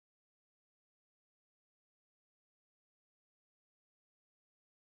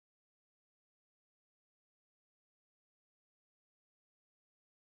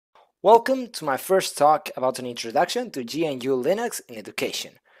Welcome to my first talk about an introduction to GNU Linux in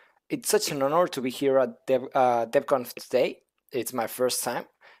education. It's such an honor to be here at DebConf today. It's my first time,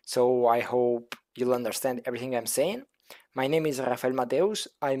 so I hope you'll understand everything I'm saying. My name is Rafael Mateus.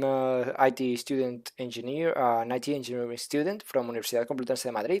 I'm an IT engineering student from Universidad Complutense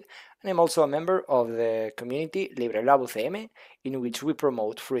de Madrid, and I'm also a member of the community LibreLab UCM, in which we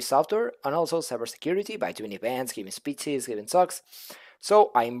promote free software and also cybersecurity by doing events, giving speeches, giving talks.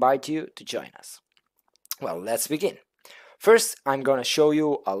 So I invite you to join us. Well, let's begin. First, I'm going to show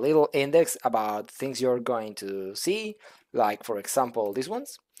you a little index about things you're going to see, like for example, these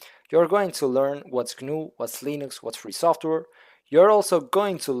ones. You're going to learn what's GNU, what's Linux, what's free software. You're also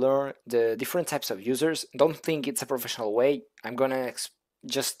going to learn the different types of users. Don't think it's a professional way. I'm going to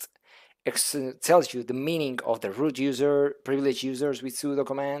just tell you the meaning of the root user, privileged users with sudo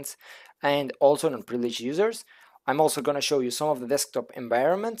commands, and also non-privileged users. I'm also going to show you some of the desktop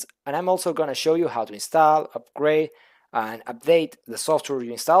environments, and I'm also going to show you how to install, upgrade, and update the software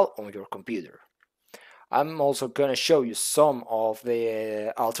you install on your computer. I'm also going to show you some of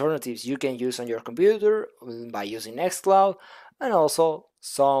the alternatives you can use on your computer by using NextCloud, and also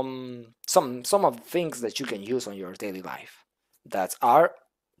some of the things that you can use on your daily life that are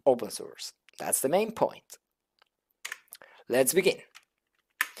open source. That's the main point. Let's begin.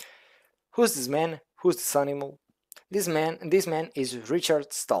 Who's this man? Who's this animal? This man is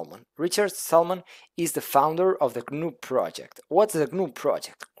Richard Stallman. Richard Stallman is the founder of the GNU project. What's the GNU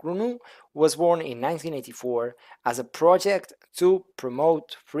project? GNU was born in 1984 as a project to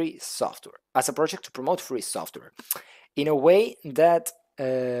promote free software. In a way that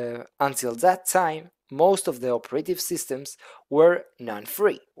until that time, most of the operative systems were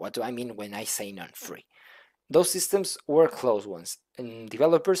non-free. What do I mean when I say non-free? Those systems were closed ones, and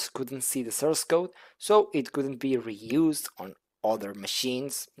developers couldn't see the source code, so it couldn't be reused on other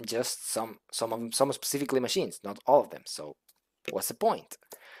machines, just some specifically machines, not all of them. So what's the point?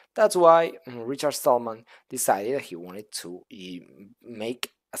 That's why Richard Stallman decided that he wanted to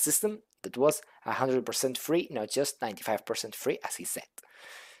make a system that was 100% free, not just 95% free, as he said.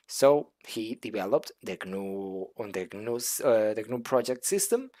 So he developed the GNU project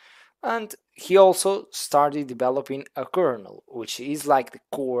system, and he also started developing a kernel, which is like the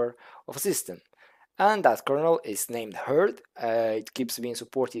core of a system. And that kernel is named Herd. It keeps being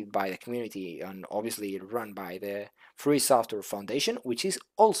supported by the community and obviously run by the Free Software Foundation, which is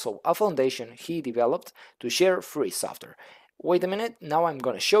also a foundation he developed to share free software. Wait a minute, now I'm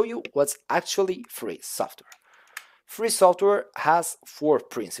going to show you what's actually free software. Free software has 4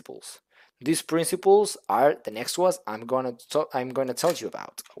 principles. These principles are the next ones I'm gonna tell you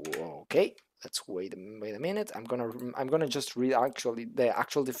about. Okay, let's wait a minute. I'm gonna just read the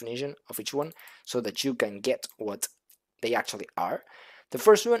actual definition of each one so that you can get what they actually are. The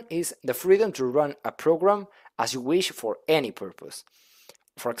first one is the freedom to run a program as you wish for any purpose.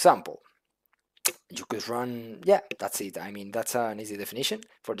 For example, you could run, yeah, that's it. I mean, that's an easy definition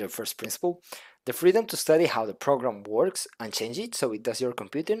for the first principle. The freedom to study how the program works and change it so it does your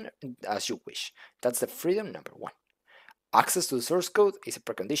computing as you wish. That's the freedom number 1. Access to the source code is a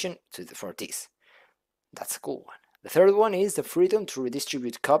precondition for this. That's a cool one. The third one is the freedom to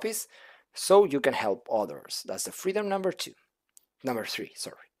redistribute copies so you can help others. That's the freedom number 3,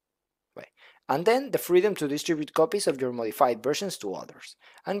 sorry. Right. And then the freedom to distribute copies of your modified versions to others.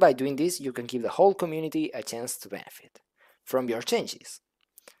 And by doing this, you can give the whole community a chance to benefit from your changes.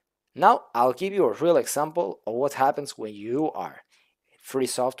 Now, I'll give you a real example of what happens when you are in free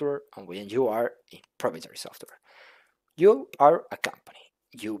software and when you are in proprietary software. You are a company.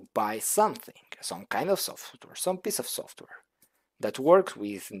 You buy something, some kind of software, some piece of software that works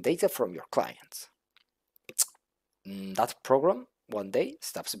with data from your clients. That program one day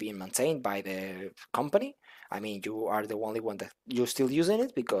stops being maintained by the company. I mean, you are the only one that you're still using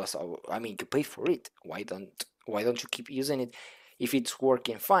it because I mean, you pay for it. Why don't you keep using it if it's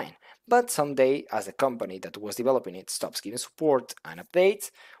working fine? But someday, as the company that was developing it stops giving support and updates,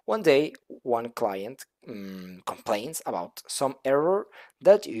 one day one client complains about some error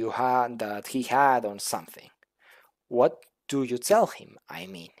that he had on something. What do you tell him? I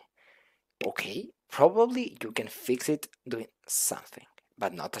mean, okay, probably you can fix it doing something,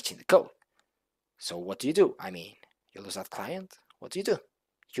 but not touching the code. So what do you do? I mean, you lose that client? What do?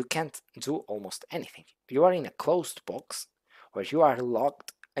 You can't do almost anything. You are in a closed box where you are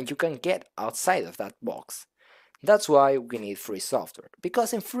locked and you can get outside of that box. That's why we need free software,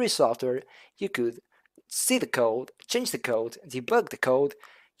 because in free software you could see the code, change the code, debug the code,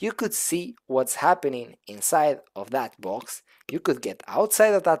 you could see what's happening inside of that box, you could get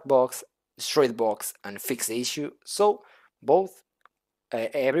outside of that box, destroy the box and fix the issue, so both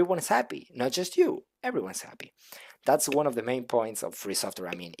everyone's happy, not just you, everyone's happy. That's one of the main points of free software.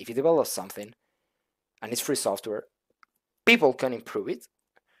 I mean, if you develop something and it's free software, people can improve it.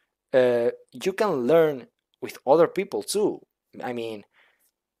 You can learn with other people too. I mean,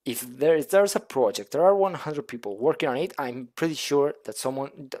 if there's a project, there are 100 people working on it, I'm pretty sure that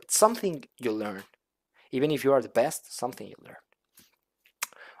something you learn. Even if you are the best, something you learn.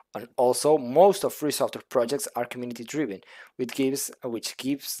 And also, most of free software projects are community driven, which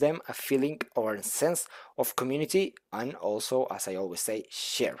gives them a feeling or a sense of community, and also, as I always say,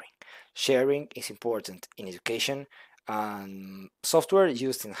 sharing. Sharing is important in education, and software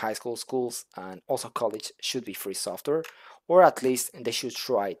used in high school, schools, and also college should be free software, or at least they should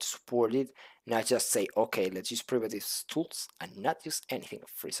try to support it, not just say, okay, let's use primitive tools and not use anything of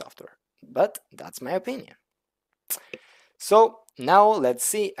free software. But that's my opinion. So now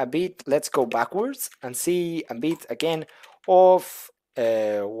let's go backwards and see a bit again of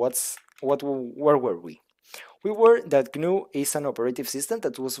where were we? We were that GNU is an operative system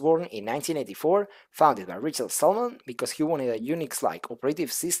that was born in 1984, founded by Richard Stallman because he wanted a Unix-like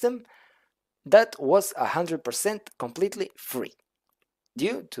operative system that was 100% completely free,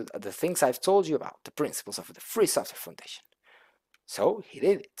 due to the things I've told you about, the principles of the Free Software Foundation. So he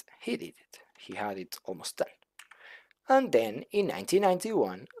did it. He had it almost done. And then in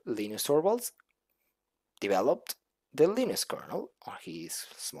 1991, Linus Torvalds developed the Linux kernel on his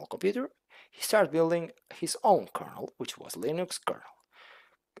small computer. He started building his own kernel, which was Linux kernel.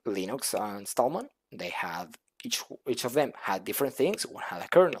 Linux and Stallman, they had each of them had different things. One had a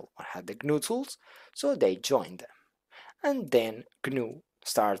kernel, one had the GNU tools, so they joined them. And then GNU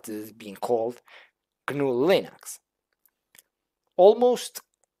started being called GNU Linux. Almost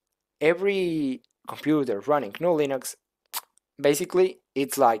every computer running GNU Linux, basically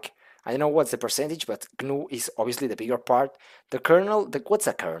it's like, I don't know what's the percentage, but GNU is obviously the bigger part. The kernel, what's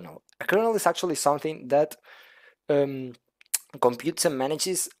a kernel? A kernel is actually something that computes and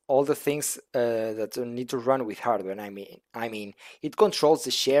manages all the things that need to run with hardware. I mean, it controls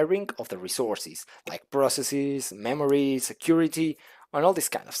the sharing of the resources, like processes, memory, security, and all this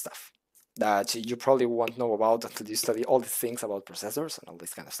kind of stuff that you probably won't know about until you study all these things about processors and all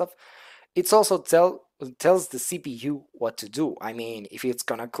this kind of stuff. It also tells the CPU what to do. I mean, if it's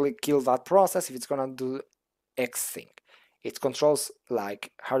gonna kill that process, if it's gonna do X thing. It controls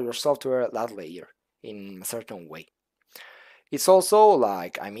like hardware, software, that layer in a certain way. It's also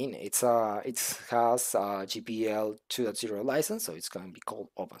like, I mean, it has a GPL 2.0 license, so it's going to be called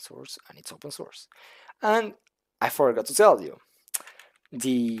open source, and it's open source. And I forgot to tell you,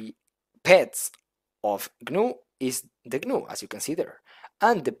 the pets of GNU is the GNU, as you can see there,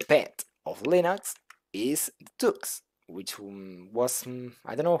 and the pet of Linux is the Tux, which was,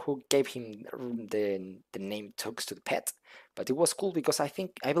 I don't know who gave him the name Tux to the pet, but it was cool because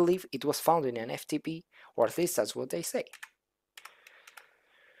I believe it was found in an FTP, or at least that's what they say.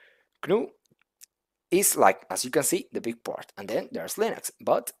 GNU is like, as you can see, the big part, and then there's Linux,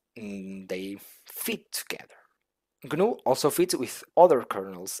 but they fit together. GNU also fits with other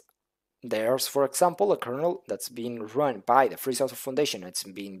kernels. There's, for example, a kernel that's being run by the Free Software Foundation. It's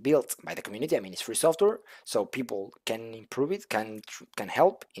being built by the community. I mean, it's free software, so people can improve it, can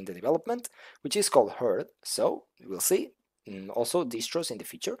help in the development, which is called Herd. So we'll see also distros in the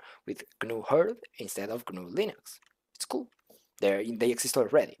future with GNU Herd instead of GNU Linux. It's cool. They exist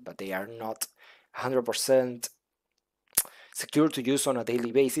already, but they are not 100% secure to use on a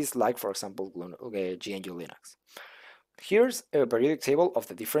daily basis, like, for example, GNU Linux. Here's a periodic table of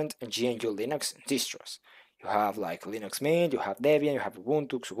the different GNU Linux distros. You have like Linux Mint, you have Debian, you have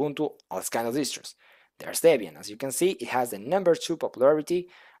Ubuntu, Xubuntu, all these kind of distros. There's Debian. As you can see, it has the number 2 popularity,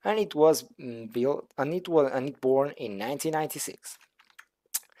 and it was built and it born in 1996.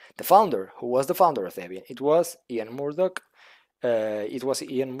 The founder, who was the founder of Debian, it was Ian Murdoch.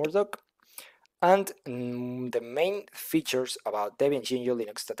 And the main features about Debian GNU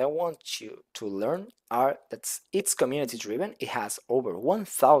Linux that I want you to learn are that it's community driven. It has over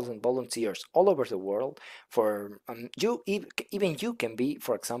 1,000 volunteers all over the world. For even you can be,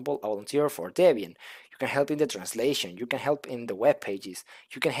 for example, a volunteer for Debian. You can help in the translation. You can help in the web pages.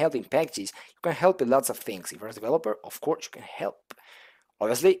 You can help in packages. You can help in lots of things. If you're a developer, of course you can help.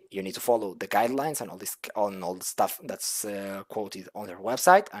 Obviously, you need to follow the guidelines and all the stuff that's quoted on their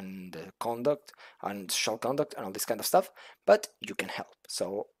website, and the conduct and social conduct and all this kind of stuff, but you can help.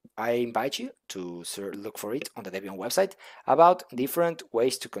 So I invite you to look for it on the Debian website about different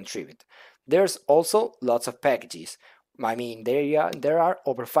ways to contribute. There's also lots of packages. I mean, there are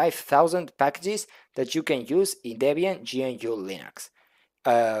over 5,000 packages that you can use in Debian GNU Linux.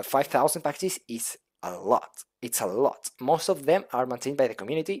 5,000 packages is a lot. It's a lot. Most of them are maintained by the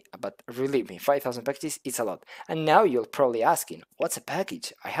community, but believe me, 5,000 packages, it's a lot. And now you're probably asking, what's a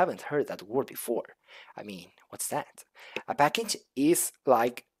package? I haven't heard that word before. I mean, what's that? A package is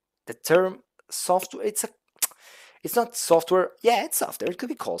like the term software. It's not software. Yeah, it's software. It could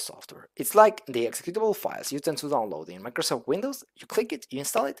be called software. It's like the executable files you tend to download in Microsoft Windows. You click it, you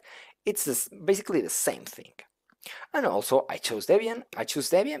install it. It's basically the same thing. And also, I chose Debian. I choose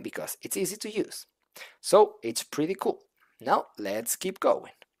Debian because it's easy to use. So it's pretty cool. Now let's keep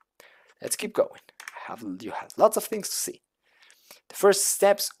going. Let's keep going. You have lots of things to see. The first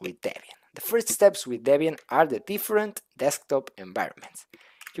steps with Debian. The first steps with Debian are the different desktop environments.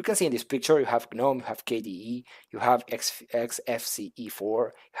 You can see in this picture you have GNOME, you have KDE, you have XFCE4,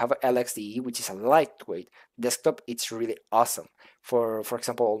 you have LXDE, which is a lightweight desktop. It's really awesome for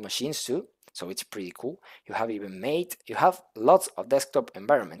example, old machines too. So it's pretty cool. You have even Mate. You have lots of desktop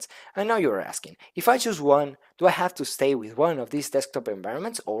environments. And now you're asking, if I choose one, do I have to stay with one of these desktop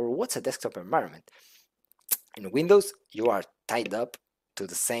environments, or what's a desktop environment? In Windows, you are tied up to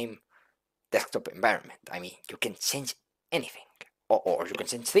the same desktop environment. I mean, you can change anything, or you can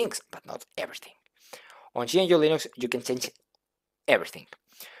change things, but not everything. On GNU Linux, you can change everything.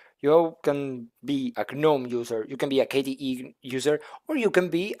 You can be a GNOME user, you can be a KDE user, or you can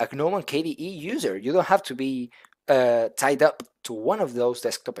be a GNOME and KDE user. You don't have to be tied up to one of those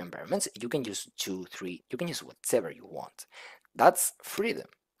desktop environments. You can use 2, 3, you can use whatever you want. That's freedom,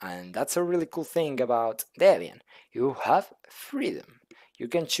 and that's a really cool thing about Debian. You have freedom. You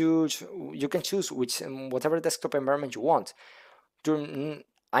can choose which whatever desktop environment you want.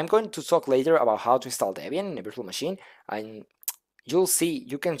 I'm going to talk later about how to install Debian in a virtual machine, and you'll see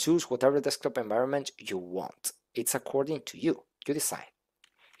you can choose whatever desktop environment you want. It's according to you. You decide.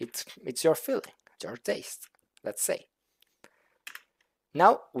 It's your feeling, your taste, let's say.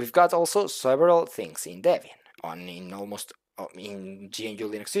 Now we've got also several things in Debian, in GNU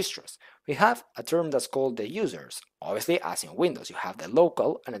Linux distros. We have a term that's called the users. Obviously, as in Windows, you have the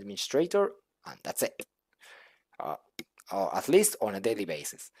local, an administrator, and that's it. At least on a daily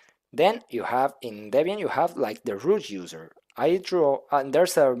basis. Then you have in Debian you have like the root user. I didn't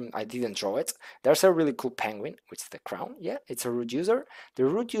draw it. There's a really cool penguin, which is the crown. Yeah, it's a root user. The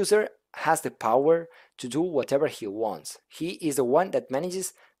root user has the power to do whatever he wants. He is the one that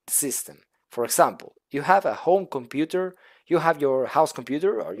manages the system. For example, you have a home computer. You have your house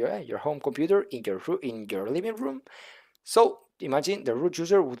computer or your home computer in your living room. So imagine the root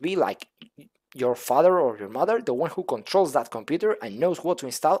user would be like your father or your mother, the one who controls that computer and knows what to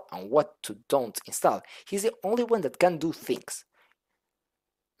install and what to don't install. He's the only one that can do things.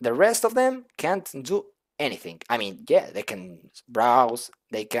 The rest of them can't do anything. I mean, yeah, they can browse,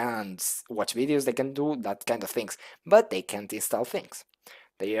 they can watch videos, they can do that kind of things, but they can't install things.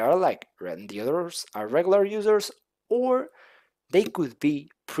 They are like the others are regular users, or they could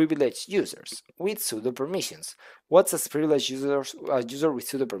be privileged users with sudo permissions. What's a privileged user with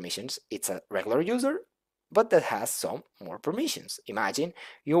sudo permissions? It's a regular user, but that has some more permissions. Imagine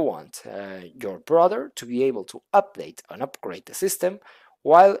you want your brother to be able to update and upgrade the system,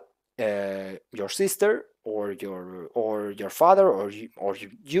 while your sister or your father or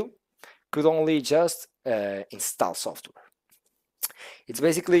you could only just install software. It's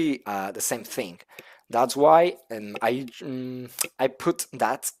basically the same thing. That's why I put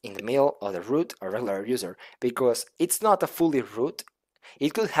that in the middle of the root or regular user, because it's not a fully root.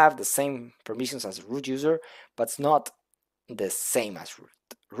 It could have the same permissions as a root user, but it's not the same as root.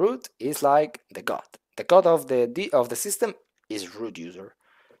 Root is like the god. The god of the system is root user.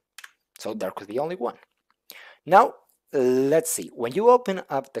 So there could be only one. Now let's see. When you open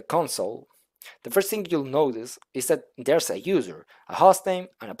up the console, the first thing you'll notice is that there's a user, a hostname,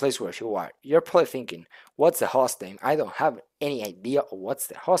 and a place where you are. You're probably thinking, what's the hostname? I don't have any idea of what's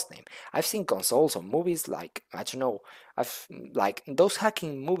the hostname. I've seen consoles or movies like, I don't know, like those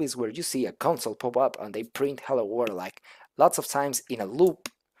hacking movies where you see a console pop up and they print hello world like lots of times in a loop.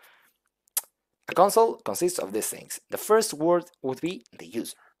 A console consists of these things. The first word would be the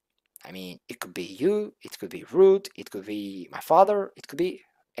user. I mean, it could be you, it could be root, it could be my father, it could be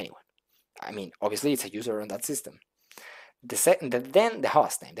anyone. I mean, obviously it's a user on that system. Then the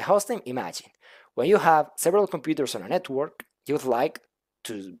hostname. The hostname, imagine, when you have several computers on a network, you would like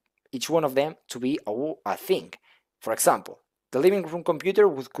to each one of them to be a thing. For example, the living room computer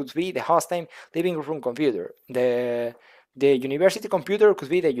could be the hostname living room computer. The The university computer could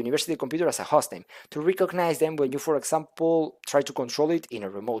be the university computer as a hostname to recognize them when you, for example, try to control it in a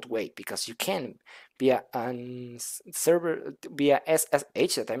remote way, because you can via a server, via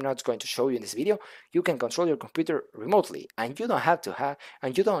SSH that I'm not going to show you in this video. You can control your computer remotely, and you don't have to have,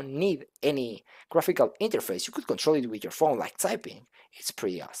 and you don't need any graphical interface. You could control it with your phone, like typing. It's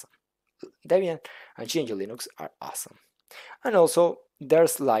pretty awesome. Debian and GNU Linux are awesome. And also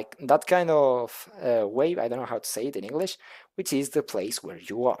there's like that kind of wave, I don't know how to say it in English, which is the place where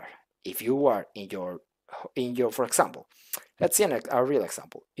you are. If you are in your, for example, let's see a real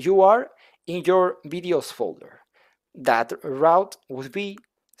example. You are in your videos folder. That route would be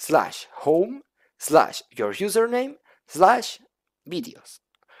 /home/your username /videos.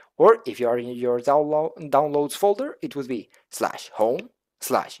 Or if you are in your downloads folder, it would be /home/your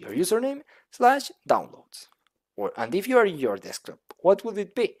username /downloads. And if you are in your desktop, what would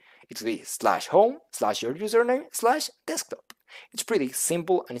it be? It would be /home/your username /desktop. It's pretty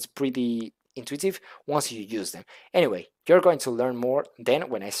simple and it's pretty intuitive once you use them. Anyway, you're going to learn more then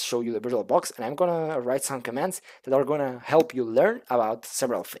when I show you the VirtualBox, and I'm gonna write some commands that are gonna help you learn about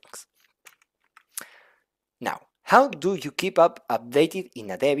several things. Now, how do you keep up updated in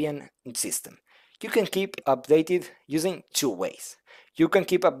a Debian system? You can keep updated using two ways. You can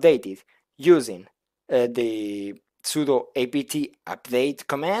keep updated using the sudo apt update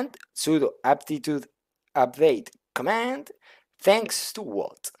command, sudo aptitude update command. Thanks to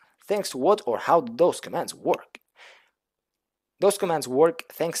what? Thanks to what, or how those commands work? Those commands work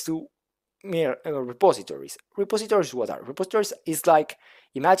thanks to mere repositories. Repositories, what are? Repositories is like,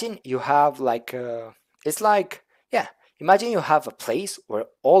 imagine you have like, it's like, yeah, imagine you have a place where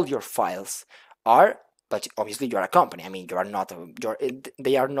all your files are, but obviously you're a company. I mean, you are not,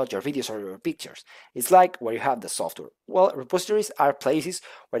 they are not your videos or your pictures. It's like where you have the software. Well, repositories are places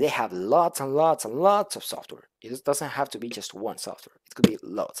where they have lots and lots and lots of software. It doesn't have to be just one software. It could be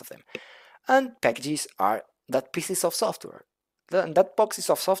lots of them. And packages are that pieces of software. That boxes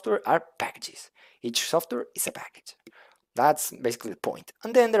of software are packages. Each software is a package. That's basically the point.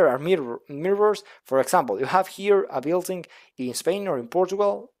 And then there are mirrors. For example, you have here a building in Spain or in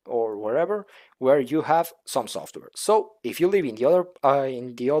Portugal or wherever where you have some software. So if you live in if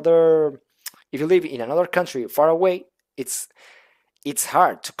you live in another country far away, it's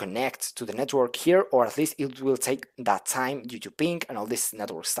hard to connect to the network here, or at least it will take that time due to ping and all this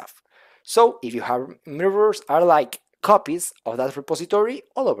network stuff. So if you have mirrors, are like copies of that repository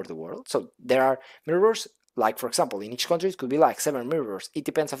all over the world. So there are mirrors. Like, for example, in each country it could be like 7 mirrors. It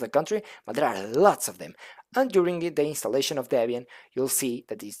depends on the country, but there are lots of them. And during the installation of Debian, you'll see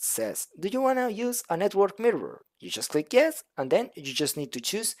that it says, do you want to use a network mirror? You just click yes, and then you just need to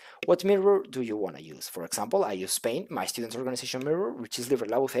choose what mirror do you want to use. For example, I use Spain, my students' organization mirror, which is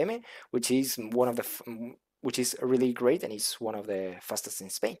Librelab UCM, which is which is really great and is one of the fastest in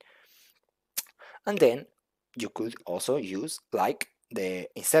Spain. And then you could also use like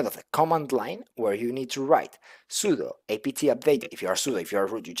instead of the command line where you need to write sudo apt update. If you are sudo, if you are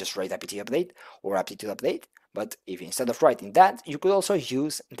root, you just write apt update or aptitude update. But if instead of writing that, you could also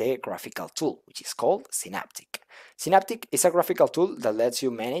use the graphical tool, which is called Synaptic. Synaptic is a graphical tool that lets you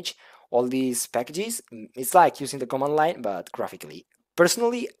manage all these packages. It's like using the command line, but graphically.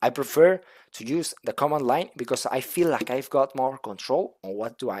 Personally, I prefer to use the command line because I feel like I've got more control on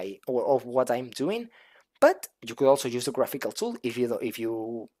of what I'm doing. But you could also use the graphical tool if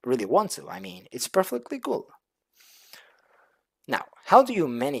you really want to. I mean, it's perfectly cool. Now, how do you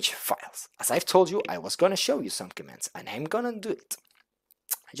manage files? As I've told you, I was gonna show you some commands, and I'm gonna do it.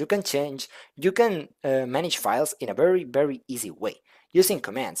 You can manage files in a very, very easy way using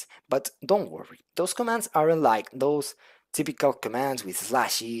commands. But don't worry, those commands aren't like those typical commands with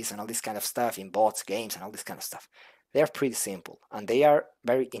slashes and all this kind of stuff in bots, games, and all this kind of stuff. They are pretty simple and they are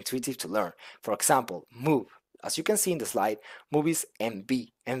very intuitive to learn. For example, move. As you can see in the slide, move is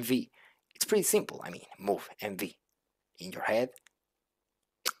MV. It's pretty simple. I mean, move, MV. In your head,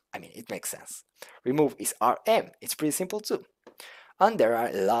 I mean, it makes sense. Remove is RM. It's pretty simple too. And there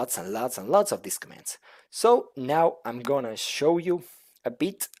are lots and lots and lots of these commands. So now I'm gonna show you a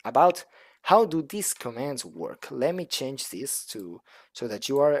bit about how do these commands work. Let me change this so that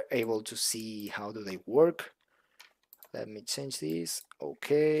you are able to see how do they work. Let me change this.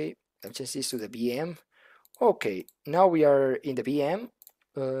 Okay, let's change this to the VM. Okay, now we are in the VM.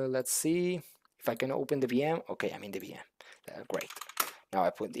 Let's see if I can open the VM. Okay, I'm in the VM. Great. Now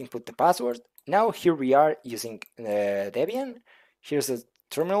I input the password. Now here we are using Debian. Here's the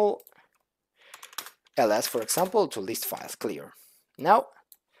terminal. ls, for example, to list files. Clear. Now,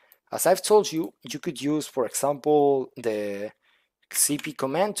 as I've told you, you could use, for example, the cp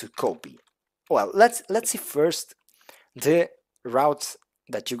command to copy. Well, let's see first the routes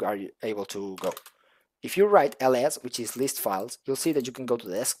that you are able to go. If you write ls, which is list files, you'll see that you can go to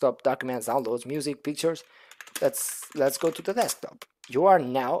the desktop, documents, downloads, music, pictures. Let's go to the desktop. You are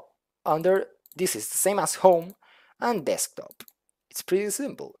now under, this is the same as home and desktop. It's pretty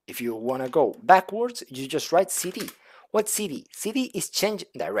simple. If you want to go backwards, you just write cd. What's cd? cd is change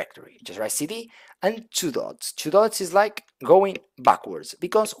directory. You just write cd and 2 dots. 2 dots is like going backwards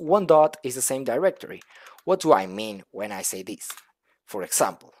because 1 dot is the same directory. What do I mean when I say this? For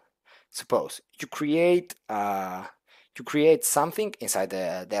example, suppose you create something inside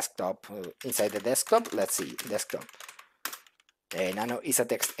the desktop. Let's see, desktop. Nano is a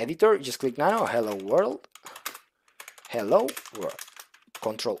text editor. Just click Nano. Hello world. Hello world.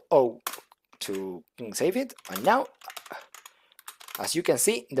 Control O to save it. And now, as you can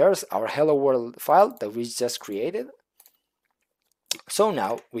see, there's our hello world file that we just created. So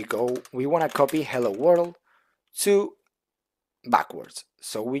now we want to copy hello world to backwards.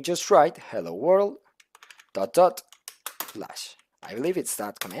 So we just write hello world dot dot slash. I believe it's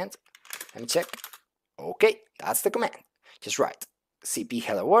that command. Let me check. Okay, that's the command. Just write cp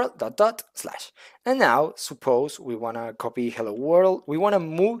hello world dot dot slash. And now suppose we want to copy hello world. We want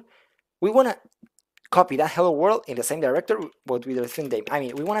to copy that hello world in the same directory but with a different name. I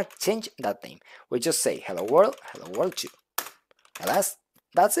mean, we want to change that name. We just say hello world 2. Alas,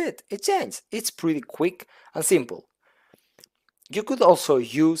 that's it. It changed. It's pretty quick and simple. You could also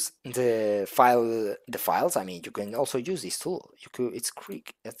use the files. I mean, you can also use this tool. It's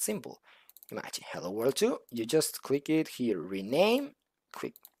quick. It's simple. Imagine hello world 2. You just click it here, rename,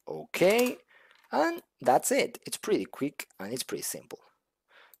 click OK, and that's it. It's pretty quick and it's pretty simple.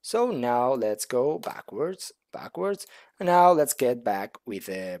 So now let's go backwards, and now let's get back with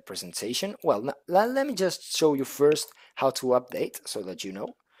the presentation. Well, let me just show you first how to update so that you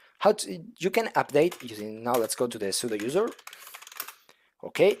know how you can update using. Now let's go to the sudo user.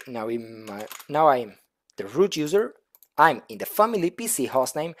 Okay, now I'm the root user. I'm in the family PC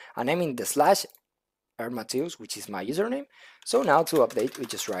hostname, and I'm in the /Rafael Mateus, which is my username. So now to update, we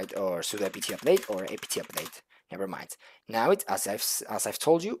just write or sudo apt update or apt update. Never mind. Now as I've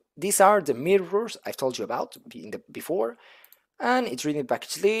told you, these are the mirrors I've told you about before, and it's reading the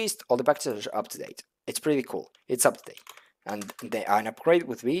package list. All the packages are up to date. It's pretty cool. It's up to date, and an upgrade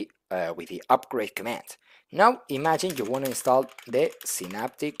would be with the upgrade command. Now imagine you want to install the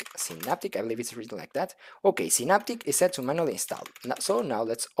Synaptic. I believe it's written like that. Okay, Synaptic is set to manually install. So now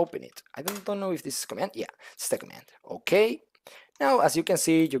let's open it. I don't know if this is a command. Yeah, it's the command. Okay. Now, as you can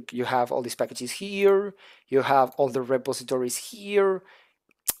see, you have all these packages here. You have all the repositories here.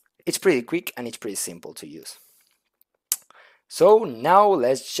 It's pretty quick and it's pretty simple to use. So now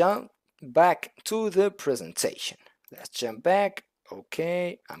let's jump back to the presentation. Let's jump back.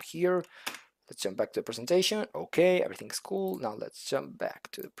 Okay, I'm here. Let's jump back to the presentation. Okay, everything's cool. Now let's jump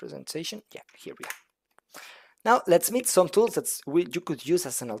back to the presentation. Yeah, here we are. Now let's meet some tools that you could use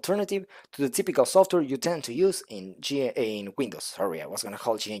as an alternative to the typical software you tend to use in Windows. Sorry, I was going to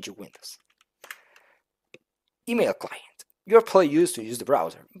call GNU Windows. Email client. You're probably used to use the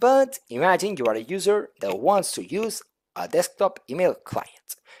browser, but imagine you are a user that wants to use a desktop email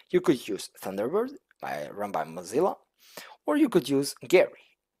client. You could use Thunderbird, run by Mozilla, or you could use Gary,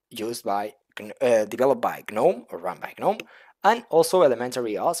 developed by GNOME or run by GNOME, and also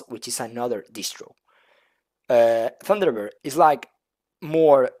Elementary OS, which is another distro. Thunderbird is like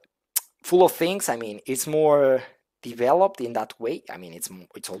more full of things. I mean, it's more developed in that way. I mean, it's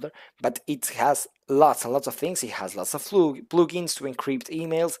older, but it has lots and lots of things. It has lots of plugins to encrypt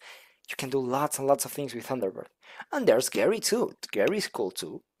emails. You can do lots and lots of things with Thunderbird. And there's Gary too. Gary is cool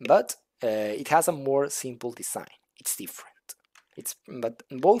too, but it has a more simple design. It's different. But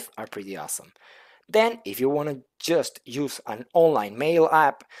both are pretty awesome. Then, if you want to just use an online mail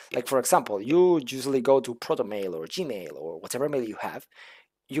app, like for example, you usually go to Protomail or Gmail or whatever mail you have,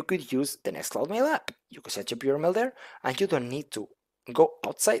 you could use the NextCloud mail app. You could set up your mail there, and you don't need to go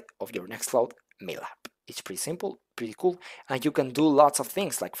outside of your NextCloud mail app. It's pretty simple, pretty cool, and you can do lots of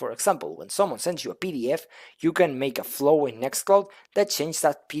things. Like for example, when someone sends you a PDF, you can make a flow in NextCloud that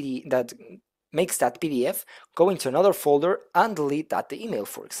makes that PDF go into another folder and delete that email,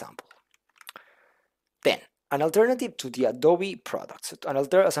 for example. Then, an alternative to the Adobe products.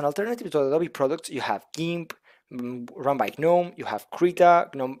 As an alternative to the Adobe products, you have GIMP, run by GNOME, you have Krita,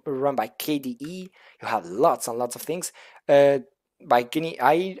 GNOME, run by KDE, you have lots and lots of things. I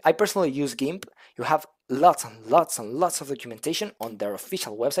personally use GIMP. You have lots and lots and lots of documentation on their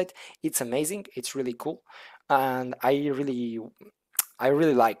official website. It's amazing, it's really cool, and I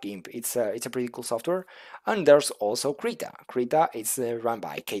really like GIMP. It's a pretty cool software. And there's also Krita. Krita is run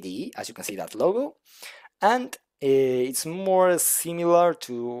by KDE, as you can see that logo, and It's more similar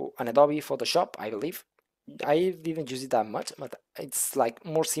to an Adobe Photoshop, I believe. I didn't use it that much, but it's like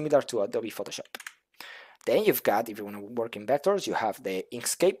more similar to Adobe Photoshop. Then you've got, if you want to work in vectors, you have the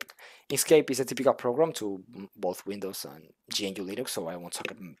Inkscape. Inkscape is a typical program to both Windows and GNU Linux, so I won't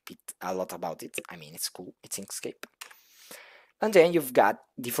talk a lot about it. I mean, it's cool, it's Inkscape. And then you've got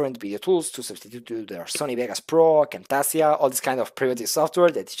different video tools to substitute to their Sony Vegas Pro, Camtasia, all this kind of primitive software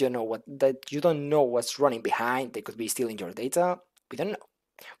that you don't know what's running behind. They could be stealing your data. We don't know.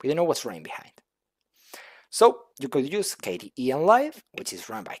 We don't know what's running behind. So you could use KDE and Live, which is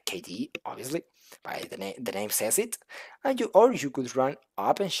run by KDE, obviously, by the name says it, and you could run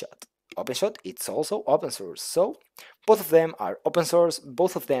OpenShot. OpenShot, it's also open source. So both of them are open source.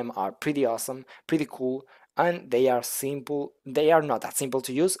 Both of them are pretty awesome, pretty cool, and they are simple. They are not that simple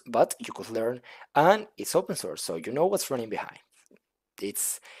to use, but you could learn, and it's open source, so you know what's running behind. Give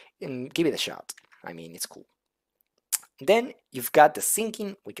it a shot. I mean, it's cool. Then you've got the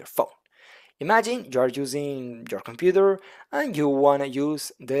syncing with your phone. Imagine you are using your computer and you want to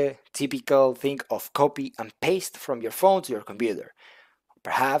use the typical thing of copy and paste from your phone to your computer.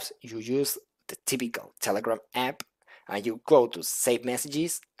 Perhaps you use the typical Telegram app and you go to save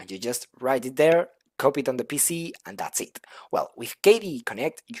messages and you just write it there, copy it on the PC, and that's it. Well, with KDE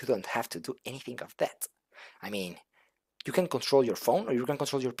Connect, you don't have to do anything of that. I mean, you can control your phone or you can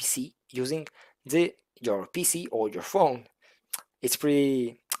control your PC using your PC or your phone. It's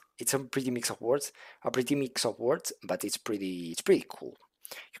a pretty mix of words, but it's pretty cool.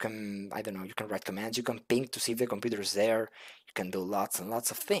 You can, I don't know, you can write commands, you can ping to see if the computer is there, you can do lots and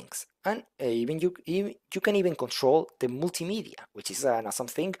lots of things, and you can even control the multimedia, which is an awesome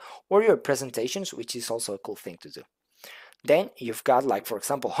thing, or your presentations, which is also a cool thing to do. Then you've got, like, for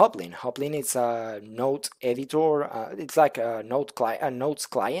example, Hoplin. Hoplin is a note editor. It's like a notes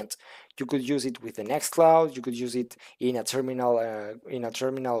client. You could use it with the NextCloud. You could use it in a terminal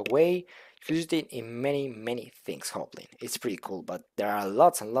way. You could use it in many things. Hoplin. It's pretty cool, but there are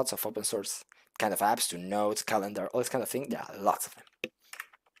lots and lots of open source kind of apps to notes, calendar, all this kind of thing. There are lots of them.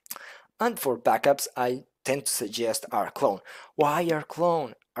 And for backups, I tend to suggest rclone. Why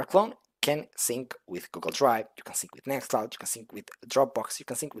rclone? rclone can sync with Google Drive, you can sync with NextCloud, you can sync with Dropbox, you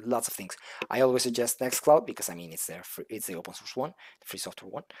can sync with lots of things. I always suggest NextCloud because, I mean, it's the open source one, the free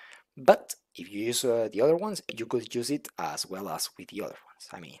software one. But if you use the other ones, you could use it as well as with the other ones.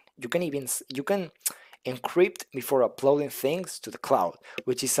 I mean, you can encrypt before uploading things to the cloud,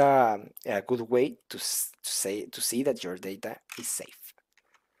 which is a good way to see that your data is safe.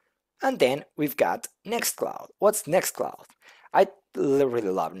 And then we've got NextCloud. What's NextCloud? I really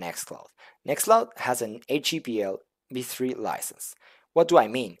love NextCloud. NextCloud has an HEPL v3 license. What do I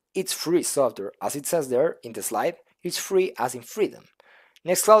mean? It's free software. As it says there in the slide, it's free as in freedom.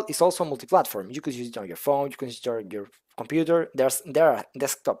 NextCloud is also multi-platform. You could use it on your phone, you can use it on your computer. There are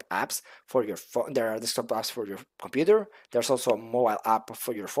desktop apps for your phone. There are desktop apps for your computer. There's also a mobile app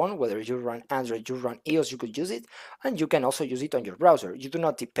for your phone. Whether you run Android, you run iOS, you could use it, and you can also use it on your browser. You do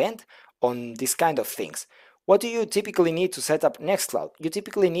not depend on these kind of things. What do you typically need to set up NextCloud? You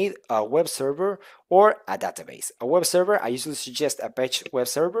typically need a web server or a database. A web server, I usually suggest Apache web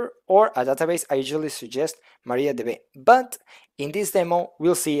server, or a database, I usually suggest MariaDB. But in this demo,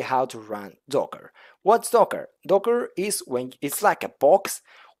 we'll see how to run Docker. What's Docker? Docker is when it's like a box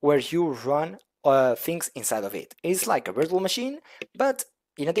where you run things inside of it. It's like a virtual machine, but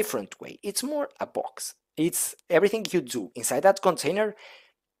in a different way. It's more a box. It's everything you do inside that container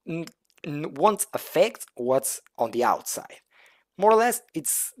won't affect what's on the outside. More or less,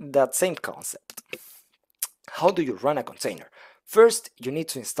 it's that same concept. How do you run a container? First, you need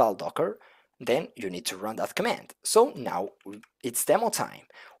to install Docker, then you need to run that command. So now it's demo time.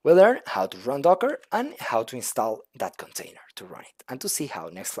 We'll learn how to run Docker and how to install that container to run it and to see how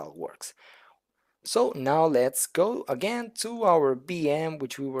NextCloud works. So now let's go again to our VM,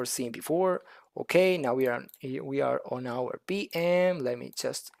 which we were seeing before. Okay, now we are on our VM. Let me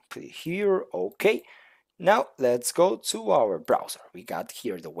just put it here. Okay, now let's go to our browser. We got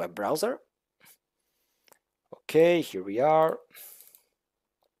here the web browser. Okay, here we are.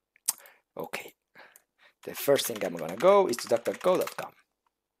 Okay, the first thing I'm gonna go is to duckduckgo.com.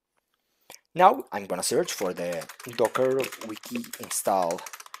 Now I'm gonna search for the Docker wiki install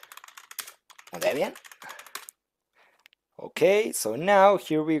on Debian. Okay, so now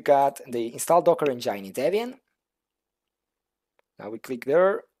here we got the install Docker engine in Debian. Now we click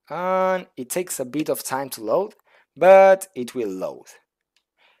there and it takes a bit of time to load, but it will load.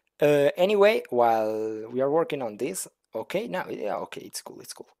 Anyway, while we are working on this, okay, now, yeah, okay, it's cool,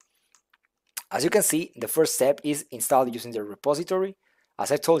 it's cool. As you can see, the first step is install using the repository.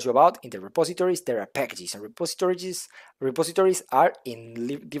 As I told you about, in the repositories there are packages, and repositories are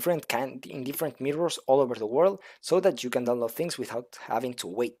in different mirrors all over the world, so that you can download things without having to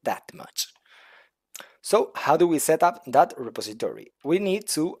wait that much. So how do we set up that repository? We need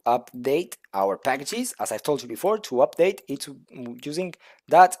to update our packages, as I've told you before. To update it using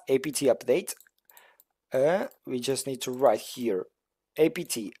that apt update, we just need to write here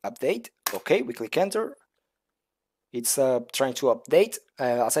apt update. Okay, we click enter. It's trying to update.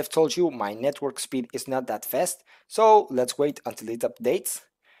 As I've told you, my network speed is not that fast, so let's wait until it updates.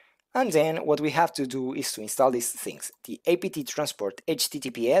 And then what we have to do is to install these things: the apt transport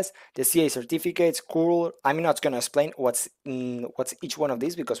HTTPS, the CA certificates, curl. I'm not going to explain what's each one of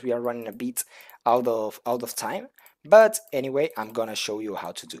these because we are running a bit out of time. But anyway, I'm gonna show you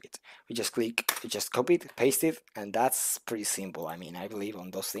how to do it. We just copy it, paste it, and that's pretty simple. I mean, I believe on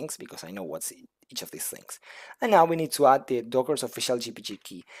those things because I know what's each of these things. And now we need to add the Docker's official GPG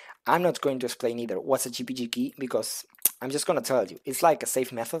key. I'm not going to explain either what's a GPG key because I'm just gonna tell you, it's like a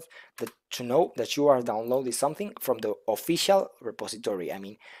safe method to know that you are downloading something from the official repository. I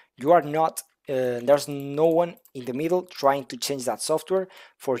mean, you are not, there's no one in the middle trying to change that software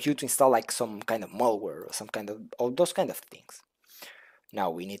for you to install like some kind of malware or some kind of all those kind of things. Now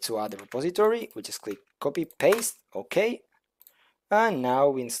we need to add the repository. We just click copy paste, okay, and now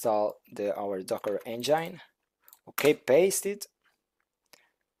we install our Docker engine. Okay, paste it.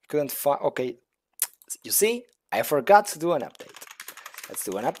 Couldn't find. Okay, you see, I forgot to do an update. Let's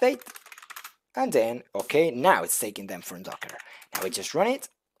do an update. And then, okay, now it's taking them from Docker. Now we just run it.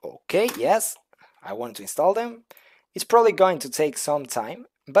 Okay, yes, I want to install them. It's probably going to take some time,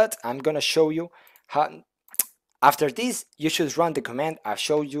 but I'm gonna show you how. After this, you should run the command I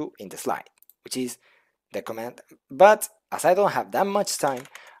showed you in the slide, which is the command. But as I don't have that much time,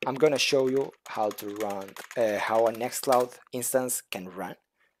 I'm gonna show you how to run, how a NextCloud instance can run.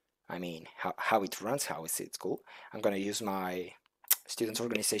 I mean, how it runs, how is it cool. I'm gonna use my student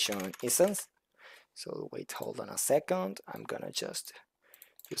organization instance. So wait, hold on a second. I'm gonna just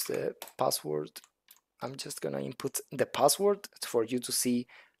use the password. I'm just gonna input the password for you to see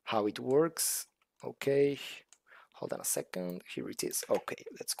how it works. Okay, hold on a second. Here it is. Okay,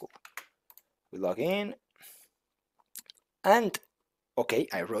 let's go. We log in, and okay,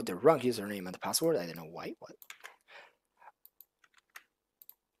 I wrote the wrong username and the password. I don't know why. What?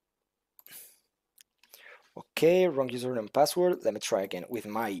 Okay, wrong username and password. Let me try again with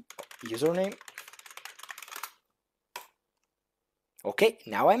my username. Okay,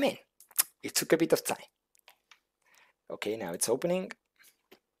 now I'm in. It took a bit of time. Okay, now it's opening.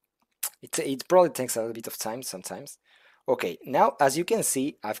 It probably takes a little bit of time sometimes. Okay, now as you can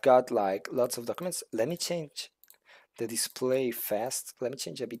see, I've got like lots of documents. Let me change the display fast. Let me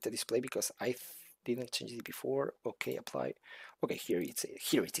change a bit the display because I didn't change it before. Okay, apply. Okay, here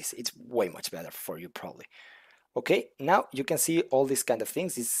it is. It's way much better for you probably. Okay, now you can see all these kind of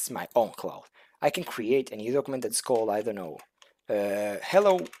things. This is my own cloud. I can create a new document that's called, I don't know,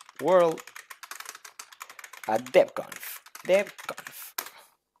 hello world at DebConf.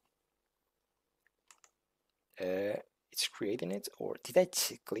 It's creating it, or did I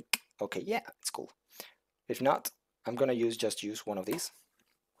click? Okay, yeah, it's cool. If not, I'm gonna just use one of these.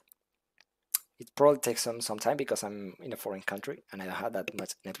 It probably takes some time because I'm in a foreign country and I don't have that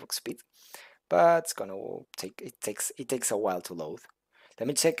much network speed. But it's gonna it takes a while to load. Let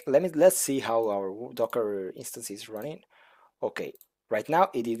me check. Let's see how our Docker instance is running. Okay, right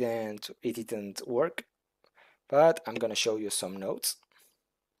now it didn't work, but I'm gonna show you some notes.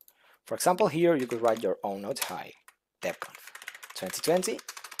 For example, here you could write your own notes. Hi, DebConf 2020.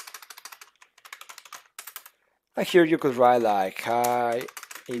 And here you could write like, hi,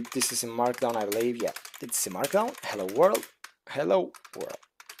 this is in Markdown, I believe. Yeah, it's in Markdown. Hello world. Hello world.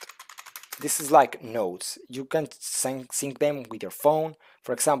 This is like notes. You can sync them with your phone.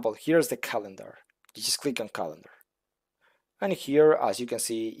 For example, here's the calendar. You just click on calendar. And here, as you can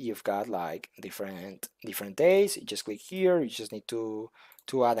see, you've got like different days. You just click here. You just need to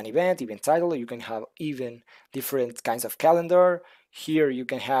add an event title. You can have even different kinds of calendar. Here you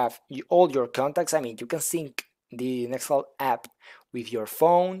can have all your contacts. I mean, you can sync the NextCloud app with your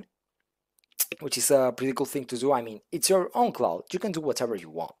phone, which is a pretty cool thing to do. I mean, it's your own cloud. You can do whatever you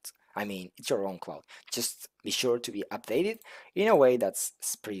want. I mean, it's your own cloud. Just be sure to be updated in a way that's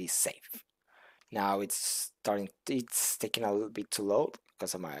pretty safe. Now it's taking a little bit to load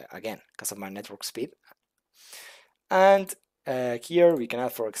because of my network speed. And here we can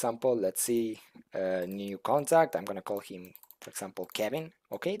add, for example, let's see, a new contact. I'm gonna call him, for example, Kevin.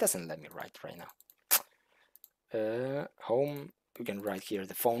 Okay, it doesn't let me write right now. Home. We can write here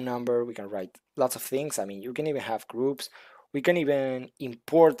the phone number. We can write lots of things. I mean, you can even have groups We can even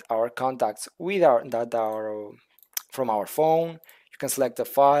import our contacts with our from our phone. You can select a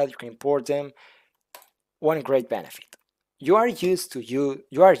file, you can import them. One great benefit: you are used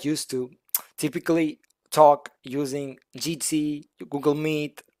to typically talk using GT, Google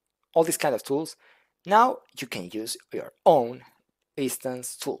Meet, all these kind of tools. Now you can use your own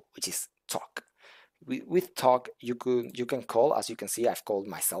instance tool, which is Talk. With Talk, you can call, as you can see, I've called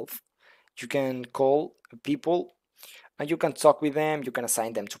myself. You can call people and you can talk with them. You can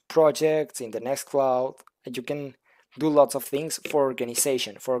assign them to projects in the NextCloud, and you can do lots of things for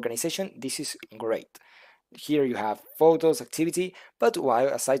organization. For organization, this is great. Here you have photos, activity, but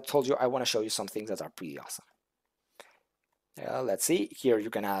as I told you, I want to show you some things that are pretty awesome. Let's see, here you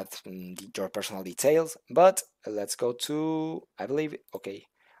can add your personal details, but let's go to, I believe, okay,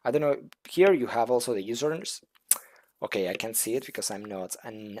 I don't know, here you have also the users. Okay, I can't see it because I'm not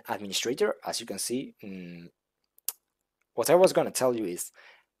an administrator. As you can see, what I was going to tell you is,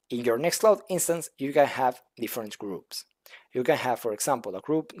 in your NextCloud instance, you can have different groups. You can have, for example, a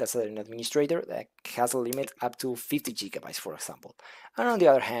group that's an administrator that has a limit up to 50 gigabytes, for example. And on the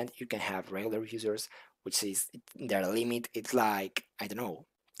other hand, you can have regular users, which is their limit, it's like, I don't know,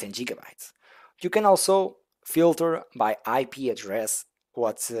 10 gigabytes. You can also filter by IP address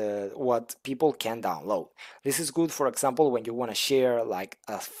what people can download. This is good, for example, when you want to share like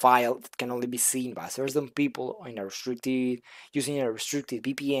a file that can only be seen by certain people in a restricted, using a restricted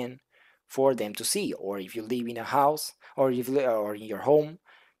VPN for them to see. Or if you live in a house, or or in your home,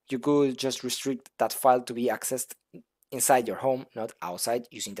 you could just restrict that file to be accessed inside your home, not outside,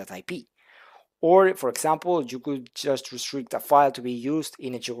 using that IP. Or, for example, you could just restrict a file to be used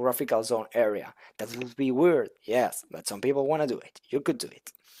in a geographical zone area. That would be weird, yes, but some people want to do it. You could do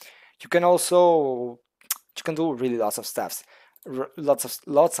it. You can also, you can do really lots of stuff, lots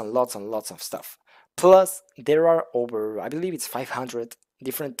of stuff. Plus, there are over, I believe it's 500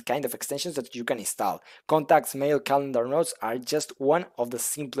 different kind of extensions that you can install. Contacts, mail, calendar, notes are just one of the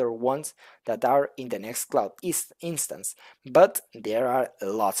simpler ones that are in the NextCloud instance, but there are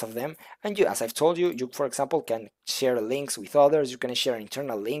lots of them. And you, as I've told you, you, for example, can share links with others. You can share an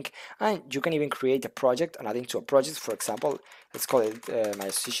internal link, and you can even create a project and add into a project. For example, let's call it my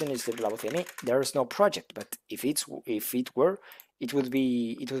association is the. There is no project, but if it were, it would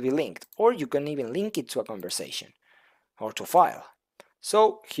be linked. Or you can even link it to a conversation or to a file.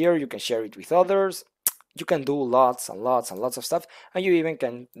 So here you can share it with others. You can do lots and lots and lots of stuff, and you even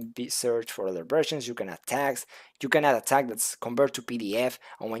can search for other versions. You can add tags. You can add a tag that's convert to PDF,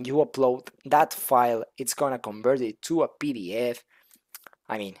 and when you upload that file, it's gonna convert it to a PDF.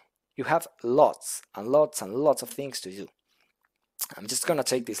 I mean, you have lots and lots and lots of things to do. I'm just gonna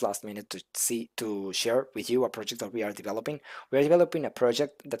take this last minute to share with you a project that we are developing. We are developing a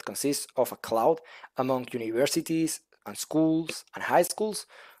project that consists of a cloud among universities and schools and high schools.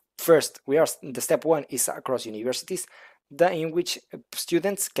 First, the step one is across universities, in which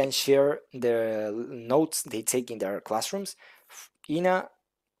students can share the notes they take in their classrooms in a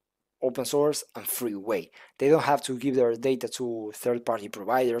open source and free way. They don't have to give their data to third-party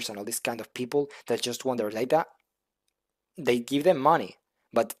providers and all these kind of people that just want their data. They give them money,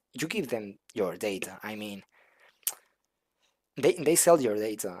 but you give them your data. I mean, they sell your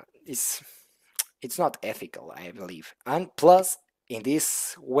data. It's not ethical, I believe. And plus, in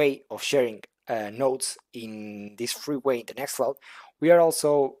this way of sharing notes in this free way in the NextCloud, we are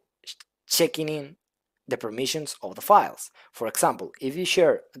also checking in the permissions of the files. For example, if you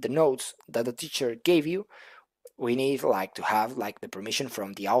share the notes that the teacher gave you, we need like to have like the permission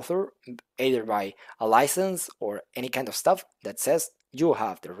from the author, either by a license or any kind of stuff that says you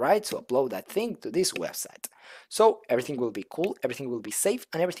have the right to upload that thing to this website. So everything will be cool, everything will be safe,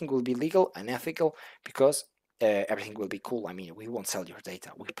 and everything will be legal and ethical, because everything will be cool. I mean, we won't sell your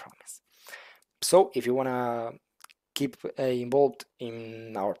data, we promise. So if you want to keep involved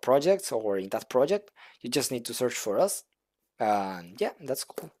in our projects or in that project, you just need to search for us, and yeah, that's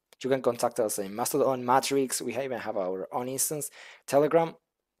cool. You can contact us in Mastodon, Matrix. We even have our own instance, Telegram,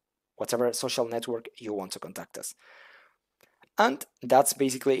 whatever social network you want to contact us. And that's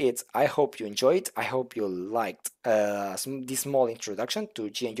basically it. I hope you enjoyed. I hope you liked this small introduction to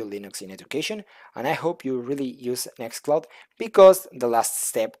GNU Linux in education, and I hope you really use NextCloud, because the last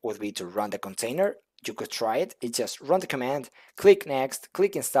step would be to run the container. You could try it. It's just run the command, click next,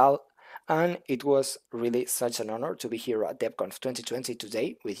 click install, and it was really such an honor to be here at DebConf 2020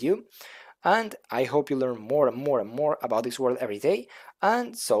 today with you. And I hope you learn more and more and more about this world every day,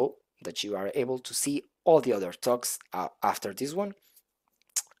 and so that you are able to see all the other talks after this one.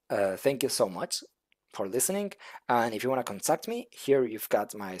 Thank you so much for listening, and if you want to contact me, here you've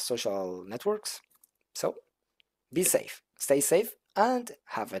got my social networks. So be safe. Stay safe and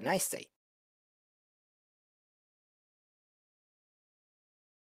have a nice day.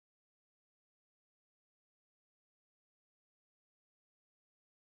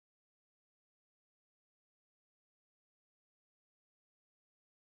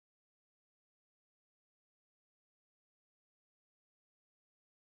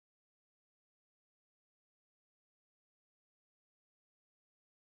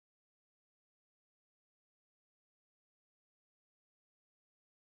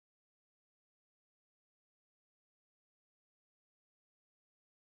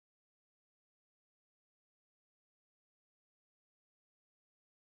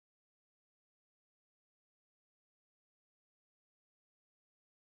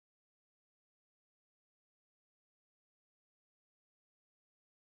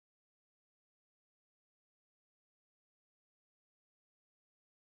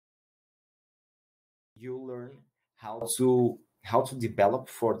 You learn how to develop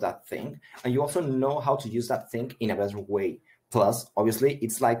for that thing, and you also know how to use that thing in a better way. Plus, obviously,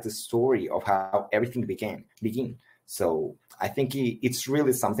 it's like the story of how everything begin. So I think it's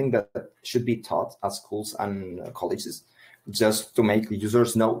really something that should be taught at schools and colleges, just to make the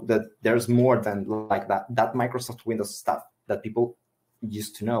users know that there's more than like that Microsoft Windows stuff that people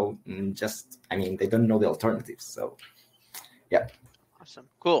used to know. Just, I mean, they don't know the alternatives. So yeah. Awesome.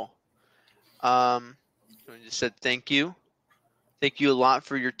 Cool. So I just said thank you. Thank you a lot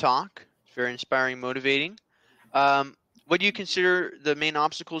for your talk. It's very inspiring, motivating. What do you consider the main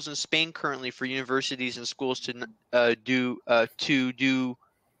obstacles in Spain currently for universities and schools to administrative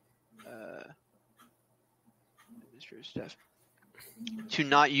staff to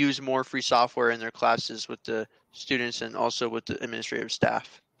not use more free software in their classes with the students and also with the administrative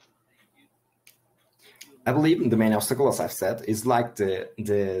staff? I believe the main obstacle, as I've said, is like the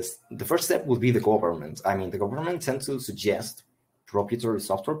first step would be the government. I mean, the government tends to suggest proprietary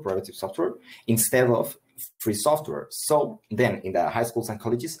software, private software, instead of free software. So then in the high schools and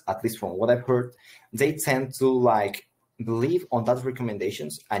colleges, at least from what I've heard, they tend to like believe on that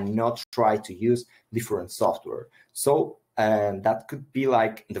recommendations and not try to use different software. So that could be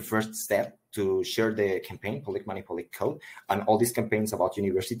like the first step to share the campaign, Public Money, Public Code, and all these campaigns about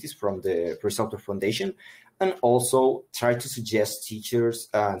universities from the Free Software Foundation, and also try to suggest teachers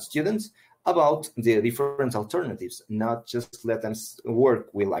and students about the different alternatives, not just let them work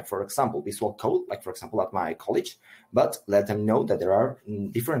with, like, for example, Visual Code, like, for example, at my college, but let them know that there are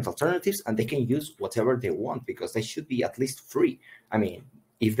different alternatives and they can use whatever they want because they should be at least free. I mean,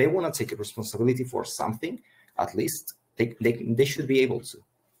 if they want to take a responsibility for something, at least they should be able to.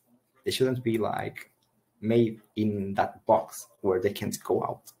 They shouldn't be like made in that box where they can't go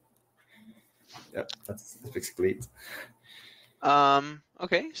out. Yeah, that's basically it.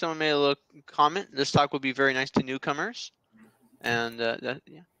 Okay, someone made a little comment. This talk will be very nice to newcomers, and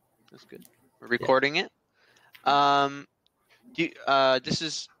yeah, that's good. We're recording it. This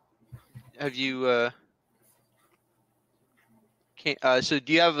is. Have you? So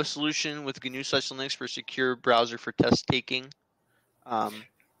do you have a solution with GNU/Linux for secure browser for test taking?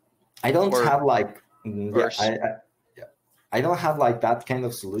 I don't have like I don't have like that kind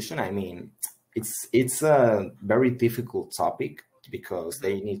of solution. I mean, it's a very difficult topic because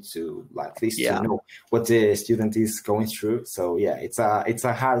they need to at least to know what the student is going through. So yeah, it's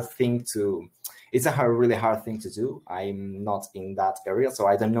a hard thing to really hard thing to do. I'm not in that area, so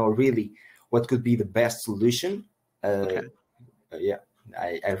I don't know really what could be the best solution. Yeah,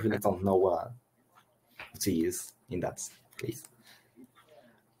 I really don't know what to use in that case.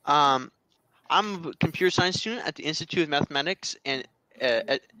 I'm a computer science student at the Institute of Mathematics and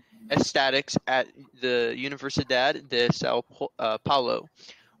Statistics at the Universidad de Sao Paulo.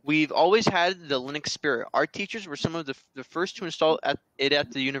 We've always had the Linux spirit. Our teachers were some of the first to install it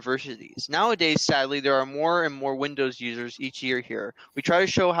at the universities. Nowadays, sadly, there are more and more Windows users each year here. We try to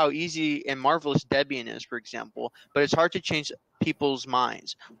show how easy and marvelous Debian is, for example, but it's hard to change people's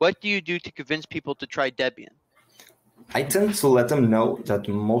minds. What do you do to convince people to try Debian? I tend to let them know that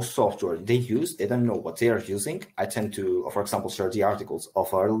most software they use, they don't know what they are using. I tend to, for example, share the articles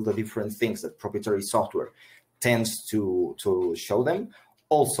of all the different things that proprietary software tends to show them.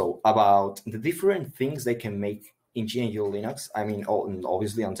 Also about the different things they can make in GNU Linux. I mean,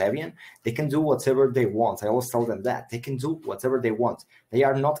 obviously on Debian, they can do whatever they want. I always tell them that they can do whatever they want. They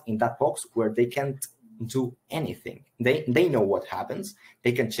are not in that box where they can't do anything. They know what happens.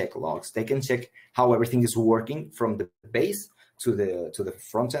 They can check logs. They can check how everything is working from the base to the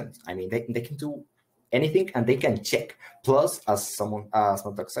front end. I mean, they can do anything and they can check. Plus, as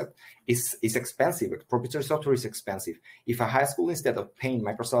Montag said, is expensive. Proprietary software is expensive. If a high school, instead of paying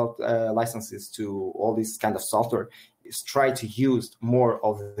Microsoft licenses to all this kind of software, try to use more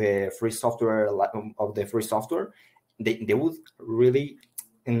of the free software, they would really,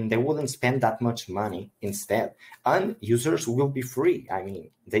 and they wouldn't spend that much money instead, and users will be free. I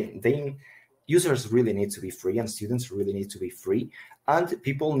mean, they users really need to be free, and students really need to be free, and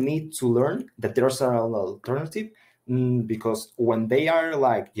people need to learn that there's an alternative, because when they are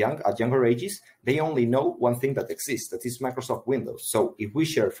like at younger ages, they only know one thing that exists, that is Microsoft Windows. So if we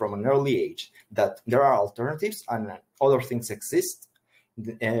share from an early age that there are alternatives and other things exist,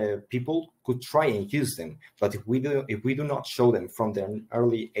 people could try and use them. But if we do not show them from their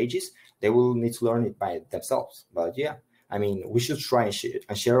early ages, they will need to learn it by themselves. But yeah, I mean, we should try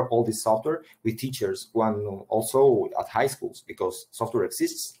and share all this software with teachers, and also at high schools, because software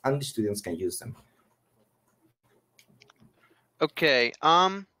exists and the students can use them. Okay.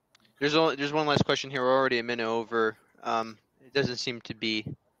 There's one last question here. We're already a minute over. It doesn't seem to be.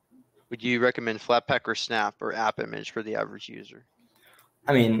 Would you recommend Flatpak or Snap or App Image for the average user?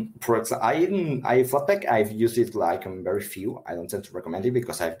 I mean, for example, I Flatpak, I've used it like very few. I don't tend to recommend it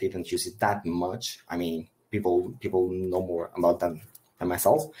because I didn't use it that much. I mean, people know more about that than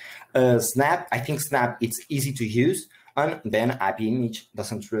myself. Snap, I think Snap, it's easy to use, and then App Image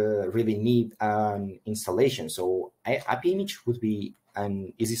doesn't really need an installation. So App Image would be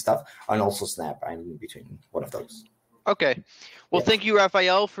an easy stuff, and also Snap. I'm in between one of those. Okay. Well, Yeah. Thank you,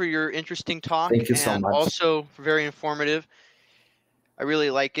 Rafael, for your interesting talk. Thank you so and much. Also very informative. I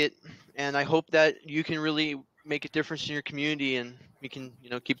really like it, and I hope that you can really make a difference in your community, and we can,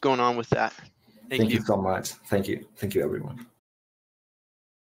 keep going on with that. Thank you So much. Thank you, everyone.